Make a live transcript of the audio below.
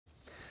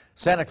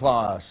Santa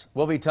Claus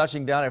will be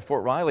touching down at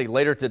Fort Riley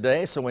later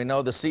today, so we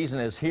know the season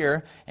is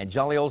here. And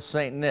jolly old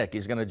St. Nick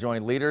is going to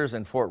join leaders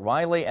in Fort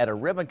Riley at a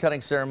ribbon-cutting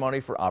ceremony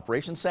for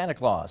Operation Santa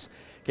Claus.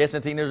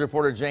 KSNT News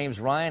reporter James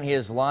Ryan, he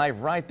is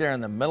live right there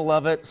in the middle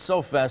of it.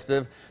 So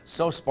festive,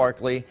 so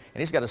sparkly, and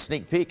he's got a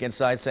sneak peek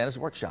inside Santa's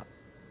workshop.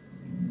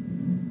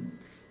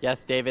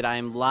 Yes, David, I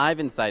am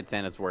live inside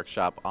Santa's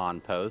workshop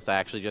on post. I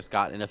actually just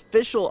got an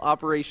official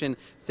Operation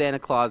Santa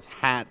Claus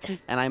hat,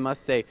 and I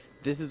must say,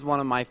 this is one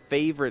of my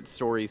favorite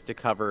stories to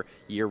cover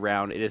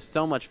year-round. It is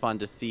so much fun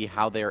to see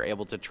how they are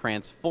able to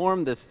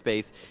transform this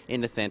space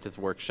into Santa's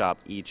workshop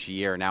each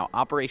year. Now,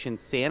 Operation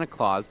Santa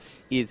Claus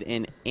is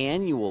an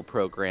annual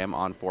program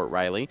on Fort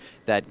Riley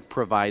that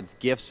provides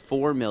gifts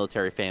for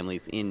military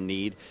families in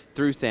need.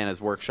 Through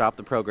Santa's workshop,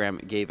 the program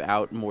gave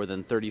out more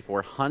than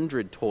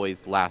 3,400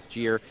 toys last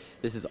year.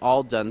 This is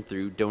all done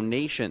through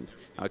donations.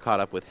 I caught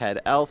up with head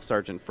elf,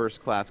 Sergeant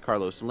First Class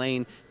Carlos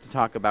Lane, to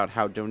talk about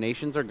how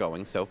donations are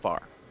going so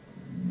far.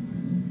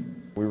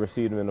 We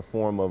received them in the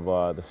form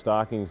of the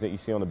stockings that you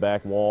see on the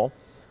back wall.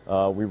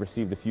 We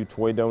received a few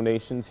toy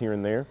donations here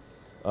and there.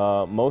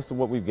 Most of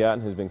what we've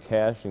gotten has been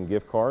cash and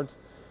gift cards,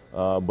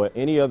 but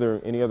any other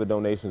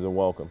donations are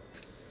welcome.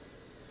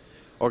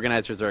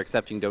 Organizers are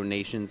accepting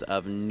donations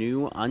of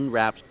new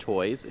unwrapped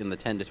toys in the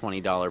 $10 to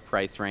 $20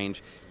 price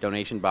range.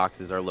 Donation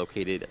boxes are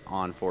located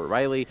on Fort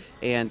Riley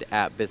and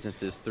at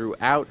businesses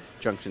throughout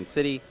Junction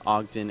City,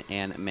 Ogden,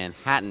 and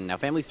Manhattan. Now,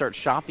 families start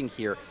shopping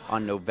here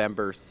on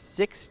November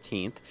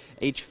 16th.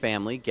 Each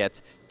family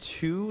gets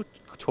 2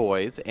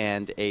 toys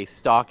and a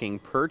stocking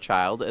per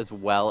child, as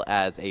well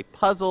as a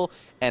puzzle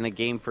and a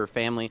game for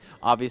family.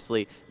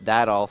 Obviously,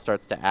 that all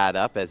starts to add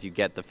up as you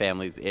get the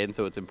families in,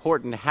 so it's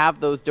important to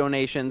have those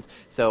donations.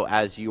 So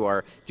as you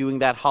are doing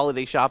that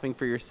holiday shopping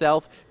for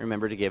yourself,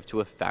 remember to give to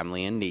a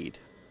family in need.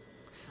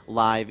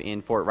 Live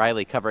in Fort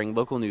Riley, covering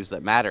local news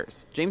that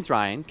matters, James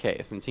Ryan,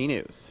 KSNT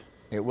News.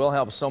 It will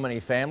help so many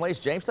families.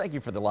 James, thank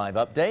you for the live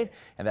update.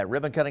 And that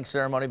ribbon-cutting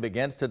ceremony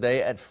begins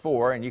today at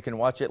 4, and you can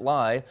watch it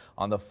live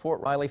on the Fort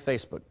Riley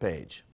Facebook page.